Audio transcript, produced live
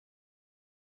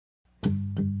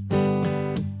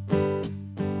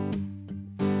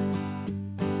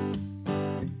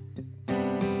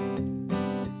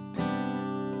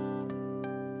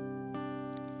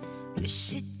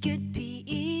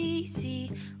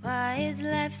is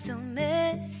life so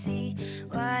messy?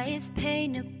 Why is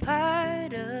pain a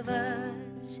part of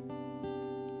us?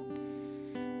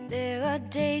 There are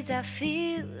days I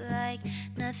feel like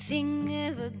nothing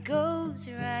ever goes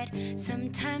right.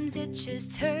 Sometimes it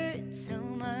just hurts so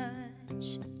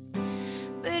much.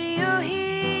 But you're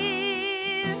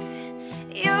here,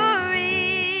 you're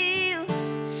real.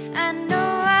 I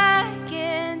know I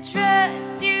can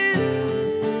trust you.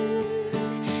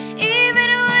 Even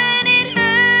when it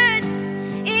hurts,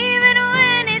 even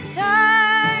when it's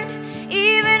hard,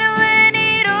 even when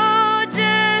it all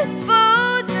just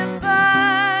falls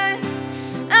apart,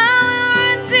 I will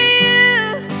run to you,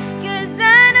 'cause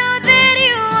I know that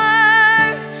you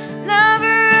are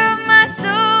lover of my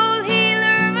soul,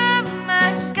 healer of my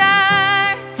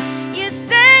scars. You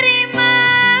steady my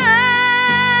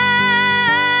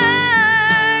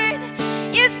heart,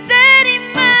 you steady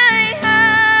my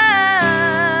heart.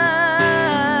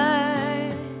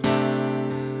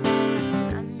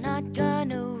 I'm not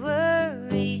gonna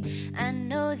worry, I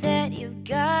know that you've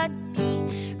got me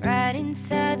right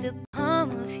inside the palm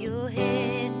of your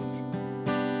hand.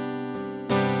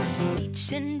 Each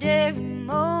and every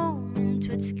moment,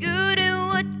 what's good and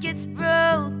what gets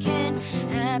broken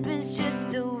happens just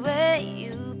the way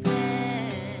you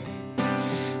planned.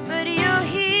 But you're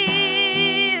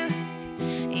here,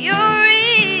 you're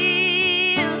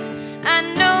real. I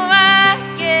know I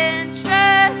can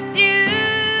trust you.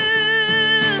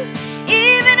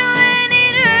 Even when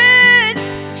it hurts,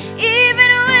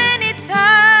 even when it's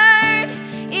hard,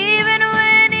 even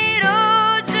when it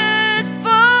all just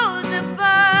falls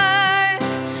apart,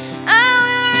 I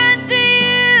will run to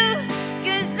you,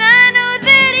 'cause I know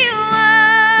that you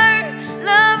are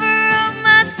lover of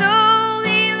my soul,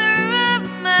 healer of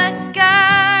my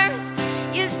scars.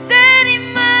 You steady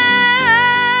my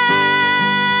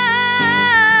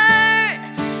heart,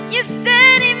 you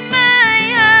steady my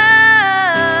heart.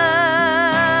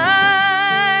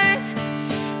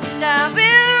 And I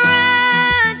will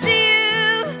run to you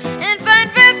and find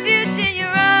refuge in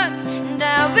your arms. And I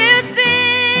will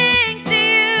sing to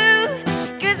you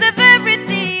 'cause of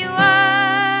everything you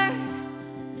are.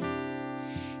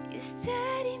 You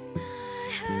steady my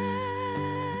heart,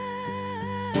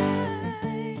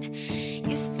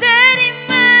 you steady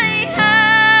my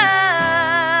heart.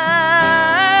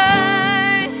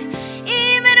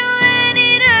 Even when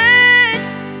it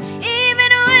hurts,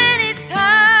 even when it's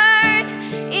hard,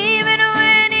 even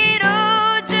when it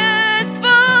all just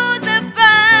falls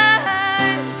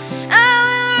apart, I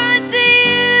will run to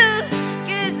you,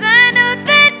 'cause I know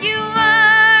that you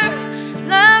are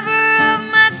lover of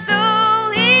my soul,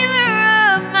 healer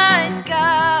of my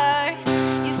scars.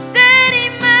 You steady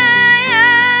my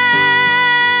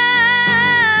heart,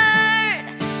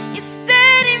 you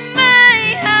steady my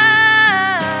heart.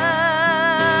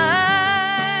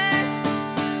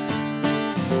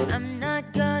 I'm not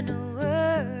gonna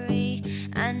worry,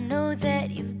 I know that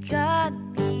you've got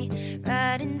me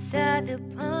right inside the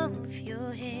palm